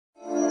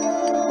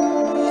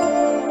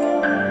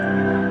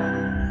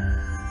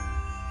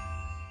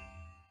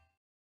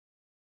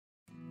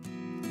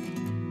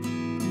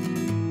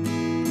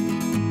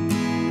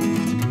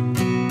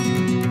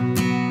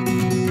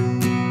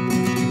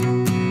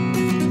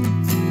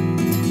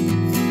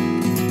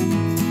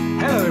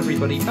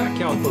everybody,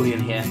 Backyard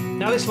Bullion here.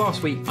 Now this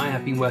last week I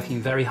have been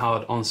working very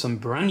hard on some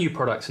brand new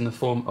products in the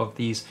form of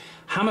these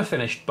hammer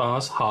finished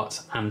bars,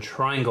 hearts and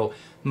triangle,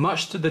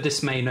 much to the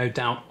dismay no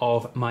doubt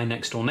of my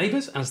next door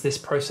neighbours, as this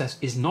process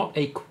is not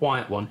a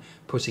quiet one,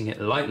 putting it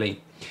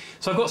lightly.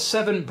 So I've got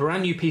 7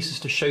 brand new pieces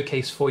to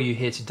showcase for you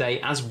here today,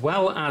 as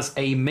well as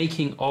a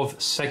making of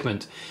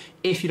segment.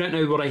 If you don't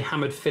know what a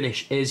hammered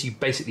finish is, you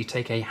basically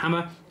take a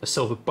hammer, a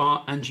silver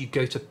bar, and you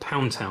go to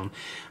Pound Town.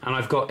 And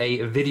I've got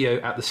a video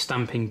at the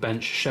stamping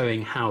bench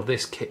showing how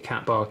this Kit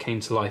Kat bar came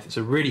to life. It's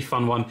a really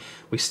fun one.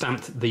 We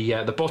stamped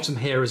the bottom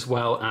here as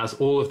well as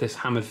all of this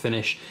hammered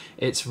finish.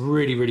 It's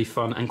really, really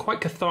fun and quite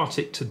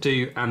cathartic to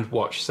do and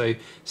watch. So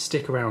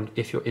stick around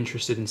if you're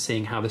interested in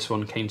seeing how this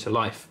one came to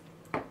life.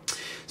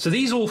 So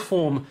these all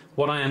form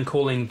what I am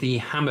calling the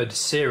Hammered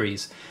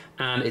series.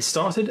 And it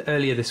started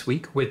earlier this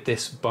week with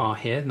this bar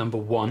here, number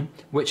 1,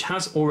 which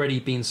has already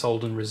been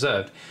sold and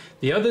reserved.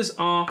 The others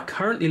are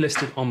currently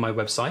listed on my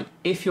website.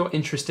 If you're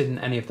interested in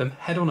any of them,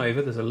 head on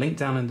over. There's a link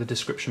down in the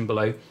description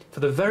below. For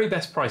the very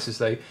best prices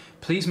though,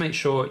 please make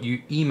sure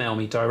you email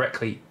me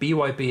directly,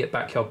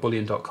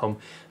 byb@backyardbullion.com,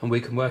 and we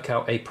can work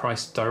out a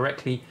price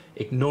directly,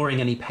 ignoring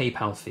any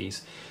PayPal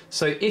fees.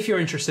 So if you're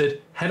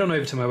interested, head on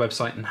over to my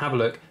website and have a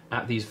look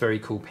at these very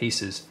cool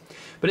pieces.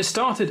 But it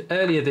started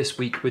earlier this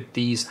week with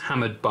these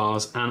hammered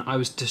bars, and I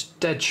was just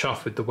dead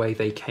chuffed with the way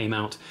they came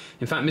out.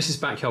 In fact, Mrs.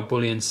 Backyard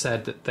Bullion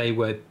said that they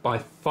were by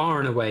far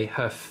and away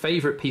her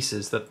favourite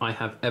pieces that I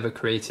have ever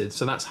created.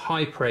 So that's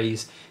high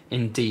praise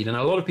indeed. And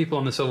a lot of people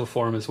on the Silver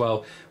Forum as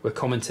well were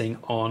commenting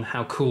on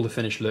how cool the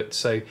finish looked.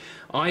 So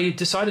I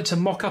decided to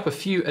mock up a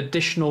few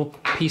additional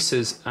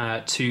pieces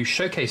to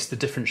showcase the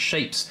different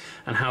shapes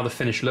and how the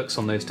finish looks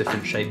on those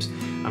different shapes.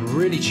 I'm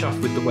really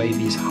chuffed with the way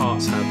these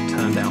hearts have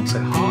turned out. So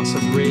hearts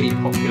are really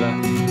popular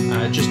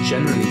just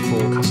generally for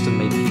custom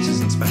made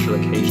pieces and special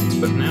occasions,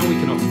 but now we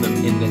can offer them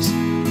in this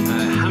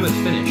hammered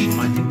finish.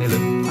 I think they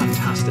look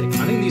fantastic.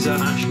 I think these are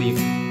actually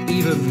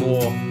even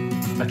more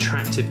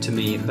attractive to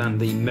me than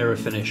the mirror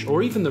finish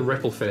or even the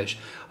ripple finish.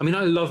 I mean,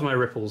 I love my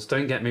ripples,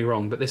 don't get me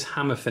wrong, but this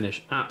hammer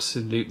finish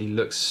absolutely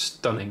looks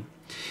stunning.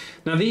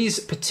 Now these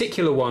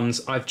particular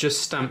ones I've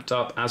just stamped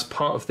up as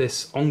part of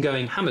this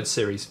ongoing hammered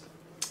series.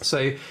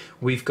 So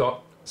we've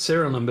got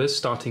serial numbers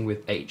starting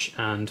with H,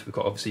 and we've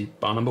got obviously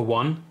bar number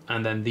 1,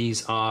 and then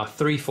these are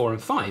 3, 4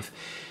 and 5.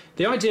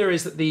 The idea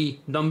is that the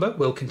number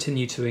will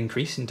continue to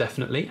increase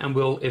indefinitely, and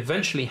we'll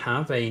eventually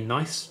have a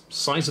nice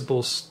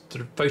sizable sort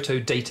of photo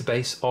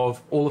database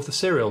of all of the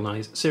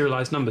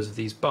serialized numbers of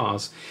these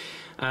bars.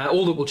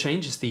 All that will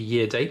change is the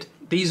year date.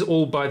 These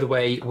all, by the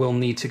way, will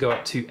need to go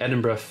up to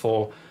Edinburgh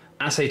for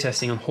assay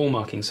testing and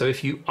hallmarking. So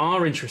if you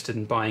are interested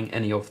in buying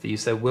any of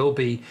these, there will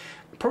be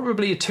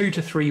probably a 2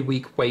 to 3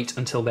 week wait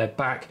until they're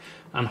back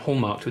and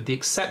hallmarked, with the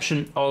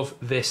exception of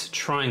this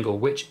triangle,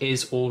 which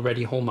is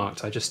already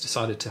hallmarked. I just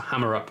decided to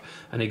hammer up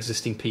an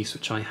existing piece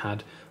which I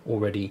had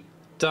already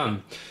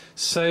done.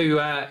 So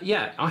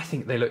yeah, I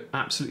think they look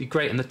absolutely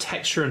great, and the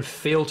texture and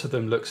feel to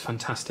them looks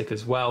fantastic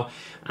as well.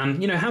 And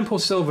you know, hand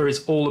poured silver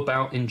is all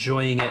about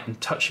enjoying it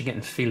and touching it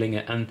and feeling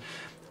it, and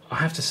I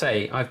have to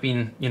say I've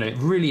been, you know,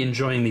 really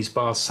enjoying these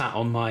bars sat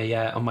on my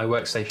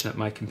workstation at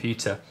my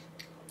computer.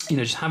 You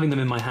know, just having them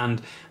in my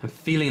hand and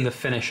feeling the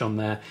finish on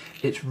there.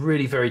 It's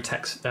really very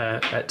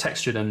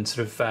textured and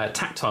sort of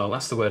tactile.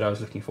 That's the word I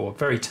was looking for.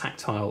 Very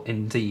tactile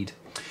indeed.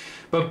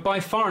 But by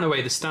far and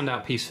away the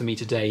standout piece for me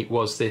today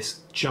was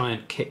this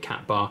giant Kit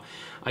Kat bar.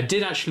 I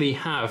did actually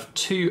have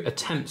 2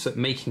 attempts at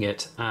making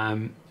it.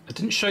 I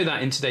didn't show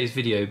that in today's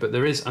video, but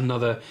there is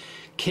another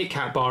Kit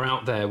Kat bar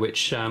out there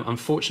which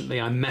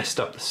unfortunately I messed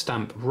up the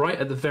stamp right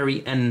at the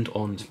very end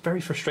on. It's very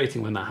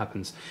frustrating when that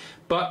happens.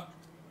 But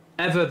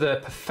ever the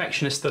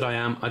perfectionist that I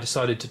am, I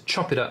decided to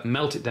chop it up,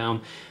 melt it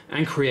down,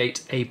 and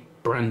create a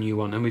brand new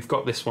one. And we've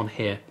got this one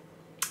here.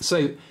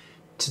 So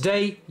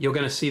today you're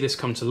going to see this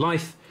come to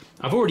life.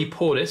 I've already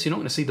poured it, so you're not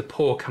going to see the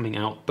pour coming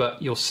out, but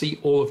you'll see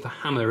all of the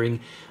hammering.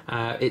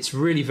 It's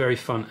really very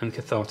fun and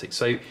cathartic.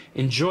 So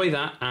enjoy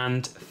that,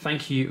 and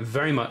thank you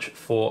very much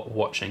for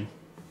watching.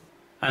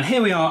 And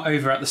here we are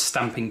over at the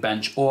stamping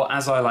bench, or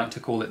as I like to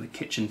call it, the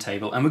kitchen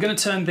table. And we're going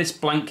to turn this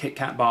blank Kit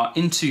Kat bar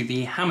into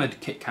the hammered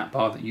Kit Kat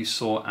bar that you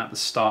saw at the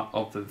start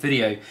of the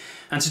video.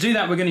 And to do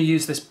that, we're going to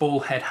use this ball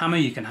head hammer.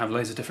 You can have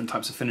loads of different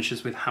types of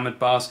finishes with hammered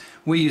bars.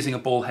 We're using a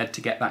ball head to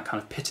get that kind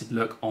of pitted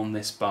look on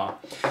this bar.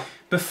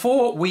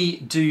 Before we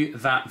do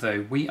that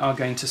though, we are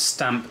going to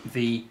stamp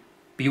the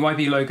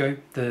BYB logo,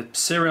 the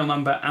serial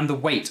number and the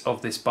weight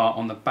of this bar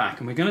on the back.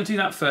 And we're going to do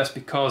that first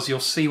because you'll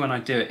see when I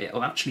do it,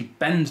 it'll actually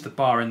bend the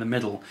bar in the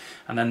middle.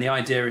 And then the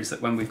idea is that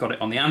when we've got it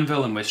on the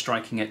anvil and we're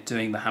striking it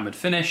doing the hammered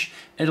finish,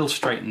 it'll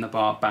straighten the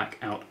bar back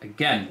out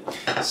again.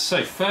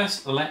 So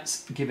first,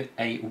 let's give it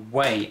a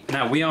weigh.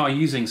 Now we are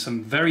using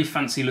some very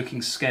fancy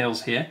looking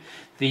scales here.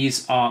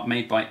 These are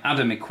made by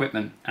Adam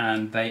Equipment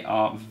and they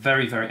are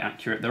very, very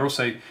accurate. They're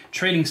also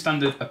trading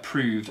standard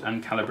approved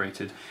and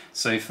calibrated.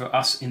 So for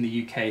us in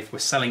the UK, if we're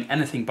selling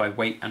anything by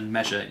weight and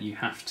measure, you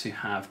have to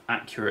have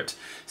accurate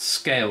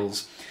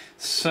scales.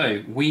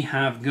 So we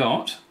have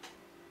got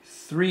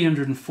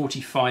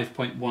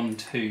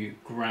 345.12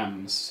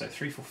 grams. So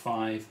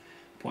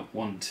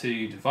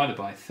 345.12 divided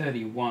by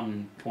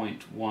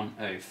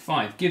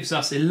 31.105 gives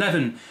us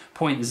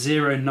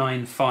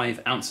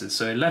 11.095 ounces.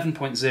 So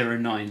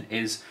 11.09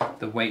 is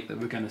the weight that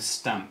we're going to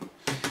stamp.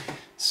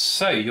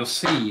 So you'll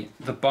see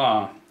the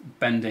bar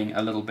bending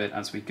a little bit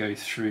as we go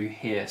through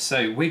here.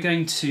 So we're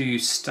going to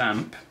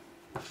stamp,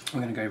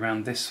 we're going to go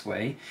around this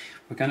way.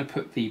 We're going to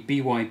put the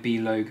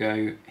BYB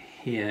logo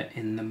here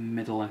in the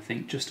middle, I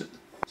think, just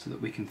so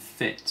that we can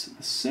fit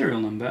a serial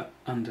number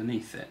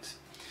underneath it.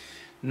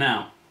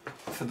 Now,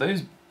 for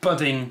those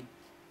budding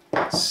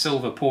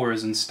silver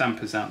pourers and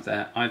stampers out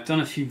there, I've done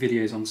a few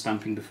videos on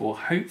stamping before.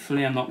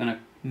 Hopefully I'm not going to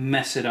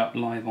mess it up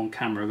live on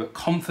camera, but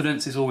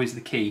confidence is always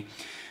the key.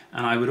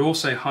 And I would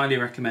also highly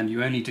recommend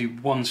you only do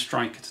one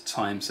strike at a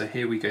time. So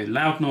here we go,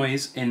 loud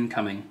noise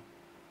incoming.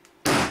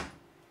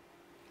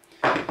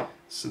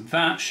 So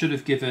that should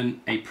have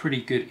given a pretty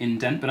good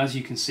indent, but as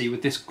you can see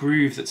with this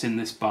groove that's in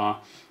this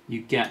bar,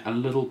 you get a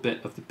little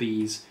bit of the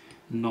bees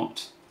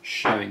not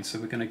showing. So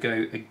we're going to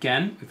go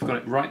again, we've got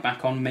it right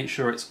back on, make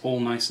sure it's all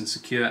nice and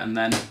secure, and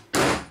then,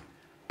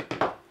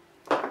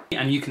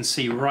 and you can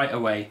see right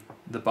away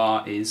the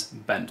bar is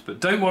bent. But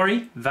don't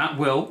worry, that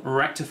will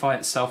rectify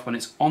itself when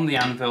it's on the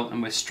anvil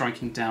and we're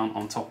striking down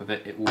on top of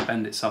it. It will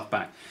bend itself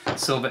back.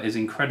 Silver is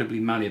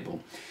incredibly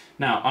malleable.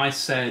 Now, I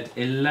said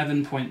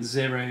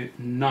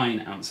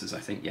 11.09 ounces, I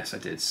think. Yes, I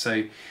did.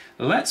 So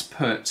let's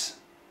put,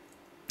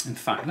 in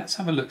fact, let's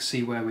have a look,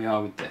 see where we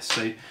are with this.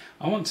 So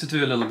I want to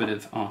do a little bit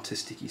of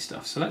artistic-y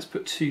stuff. So let's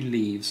put 2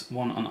 leaves,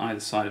 one on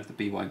either side of the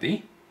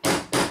BYB.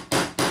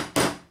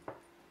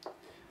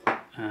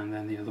 And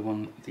then the other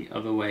one the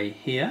other way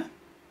here.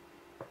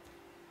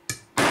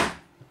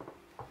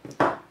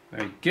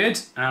 Very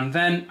good. And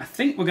then I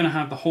think we're going to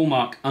have the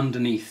hallmark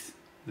underneath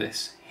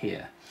this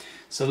here.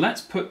 So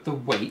let's put the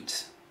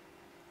weight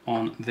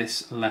on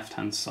this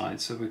left-hand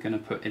side. So we're going to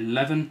put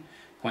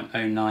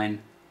 11.09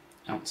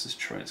 ounces.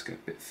 Try, let's go a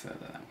bit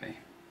further that way.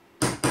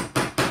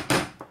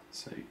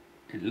 So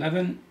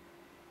 11.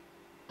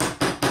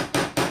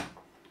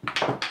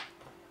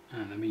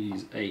 And let me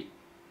use a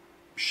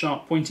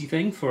sharp pointy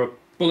thing for a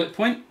bullet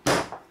point.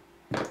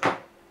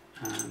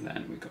 And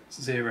then we've got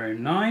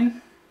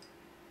 0.9.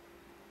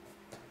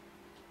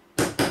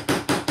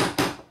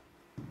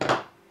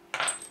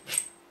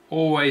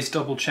 Always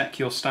double check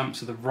your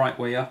stamps are the right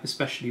way up,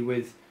 especially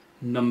with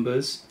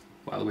numbers,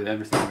 well, with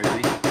everything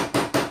really.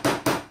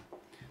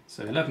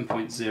 So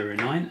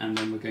 11.09, and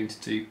then we're going to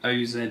do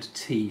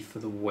OZT for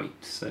the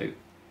weight. So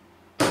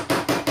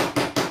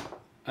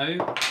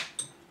O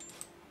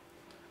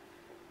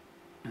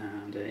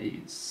and a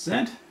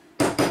Z.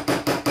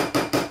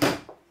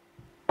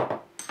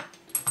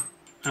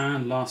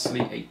 And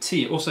lastly a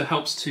T. It also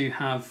helps to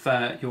have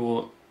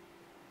your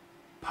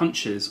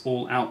punches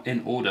all out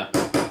in order.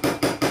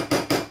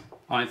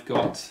 I've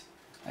got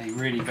a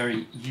really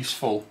very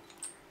useful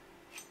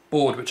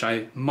board which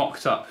I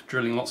mocked up,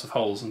 drilling lots of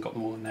holes and got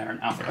them all in there in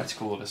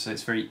alphabetical order, so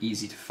it's very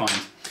easy to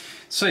find.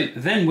 So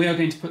then we are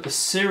going to put the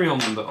serial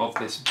number of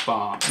this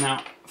bar.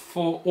 Now,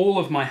 for all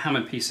of my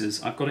hammer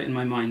pieces, I've got it in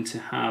my mind to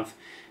have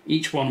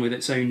each one with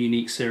its own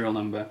unique serial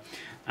number,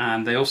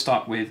 and they all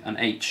start with an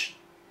H,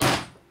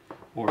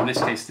 or in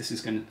this case this is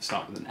going to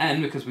start with an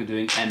N because we're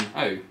doing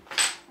NO.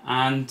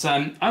 And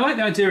I like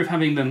the idea of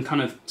having them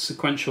kind of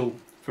sequential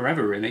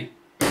forever, really.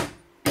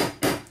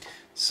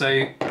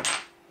 So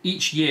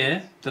each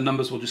year the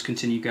numbers will just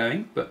continue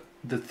going, but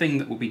the thing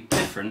that will be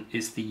different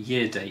is the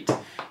year date,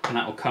 and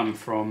that will come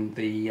from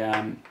the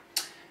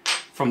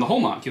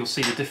hallmark. You'll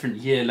see the different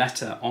year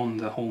letter on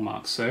the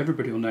hallmark, so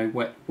everybody will know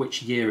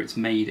which year it's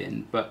made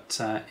in, but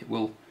it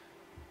will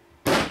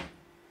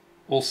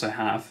also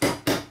have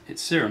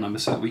its serial number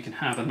so that we can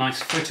have a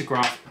nice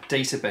photograph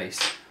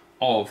database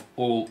of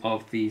all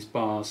of these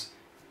bars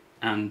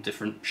and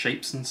different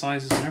shapes and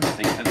sizes and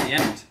everything at the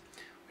end,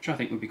 which I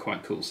think would be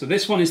quite cool. So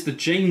this one is the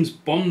James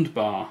Bond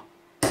bar,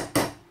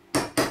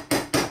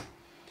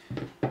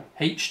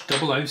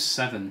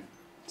 H007.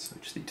 So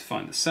we just need to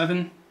find the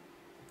 7.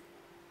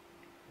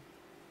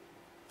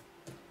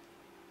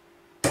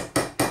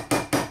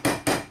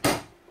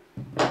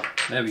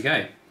 There we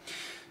go.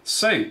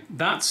 So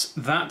that's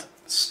that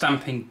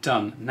stamping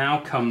done. Now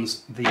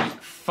comes the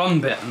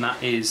fun bit, and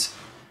that is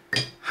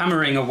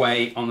hammering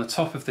away on the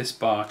top of this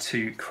bar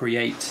to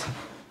create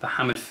the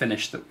hammered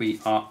finish that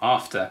we are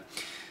after.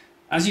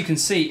 As you can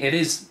see, it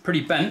is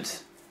pretty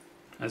bent.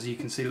 As you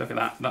can see, look at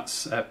that,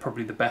 that's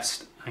probably the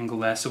best angle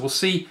there. So we'll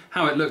see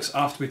how it looks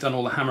after we've done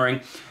all the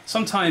hammering.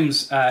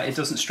 Sometimes it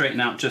doesn't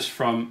straighten out just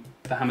from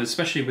the hammers,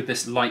 especially with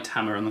this light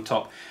hammer on the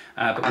top.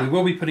 But we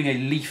will be putting a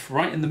leaf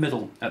right in the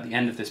middle at the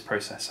end of this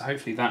process. So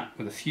hopefully that,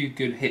 with a few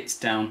good hits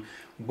down,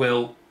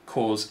 will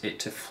cause it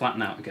to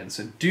flatten out again.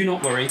 So do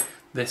not worry,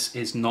 this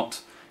is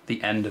not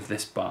the end of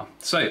this bar.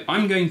 So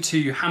I'm going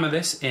to hammer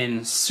this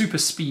in super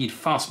speed,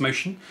 fast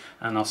motion,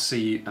 and I'll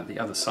see you at the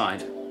other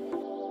side.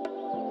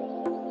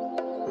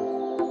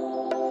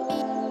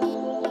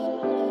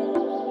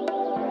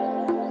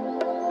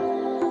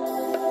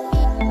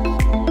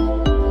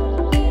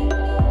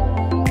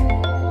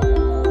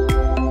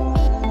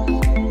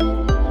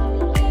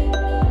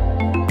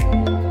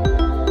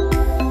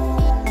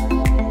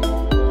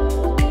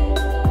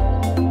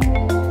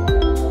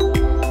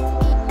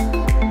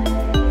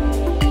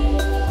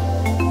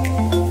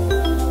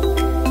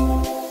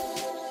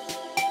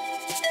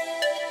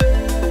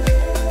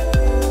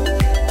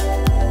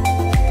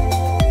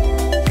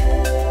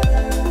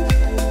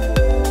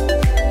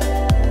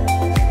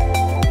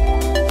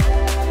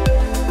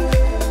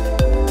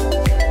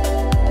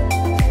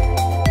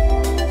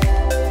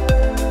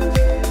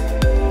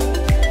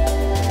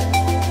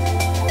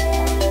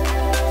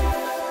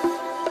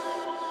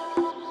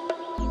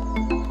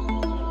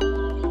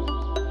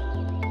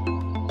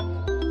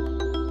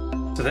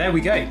 there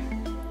we go,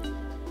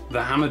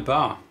 the hammered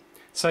bar.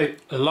 So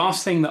the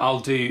last thing that I'll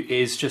do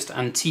is just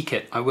antique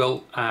it. I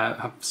will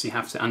obviously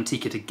have to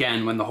antique it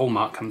again when the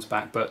hallmark comes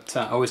back, but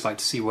I always like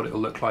to see what it'll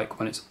look like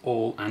when it's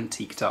all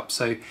antiqued up.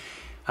 So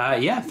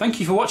yeah, thank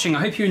you for watching.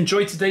 I hope you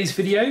enjoyed today's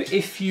video.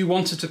 If you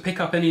wanted to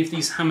pick up any of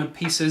these hammered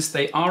pieces,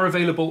 they are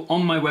available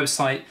on my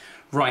website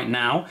right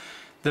now.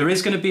 There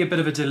is going to be a bit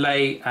of a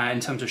delay in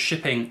terms of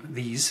shipping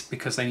these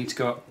because they need to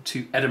go up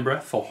to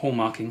Edinburgh for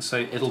hallmarking, so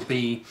it'll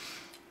be,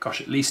 gosh,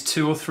 at least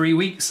 2 or 3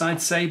 weeks,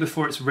 I'd say,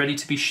 before it's ready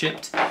to be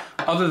shipped.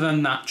 Other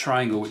than that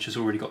triangle, which has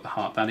already got the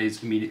heart, that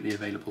is immediately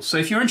available. So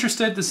if you're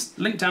interested, there's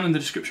a link down in the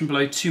description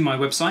below to my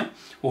website,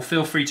 or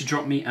feel free to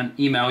drop me an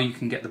email. You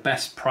can get the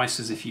best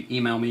prices if you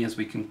email me, as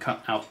we can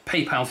cut out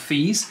PayPal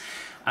fees.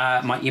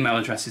 My email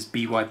address is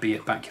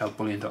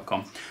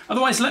byb@backyardbullion.com.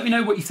 Otherwise, let me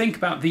know what you think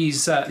about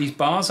these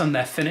bars and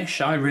their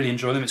finish. I really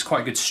enjoy them. It's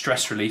quite a good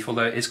stress relief,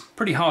 although it's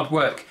pretty hard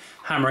work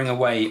hammering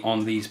away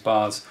on these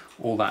bars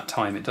all that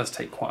time. It does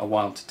take quite a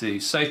while to do.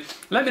 So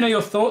let me know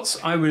your thoughts.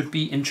 I would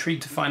be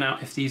intrigued to find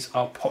out if these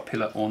are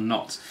popular or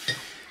not.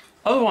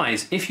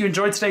 Otherwise, if you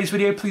enjoyed today's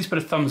video, please put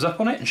a thumbs up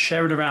on it and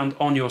share it around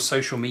on your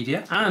social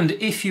media. And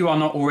if you are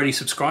not already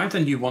subscribed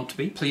and you want to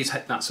be, please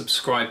hit that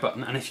subscribe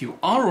button. And if you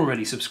are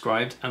already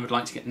subscribed and would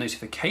like to get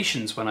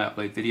notifications when I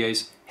upload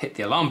videos, hit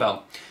the alarm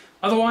bell.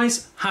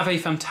 Otherwise, have a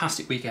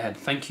fantastic week ahead.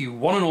 Thank you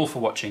one and all for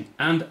watching.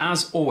 And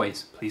as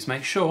always, please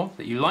make sure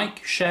that you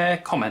like, share,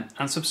 comment,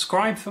 and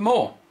subscribe for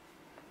more.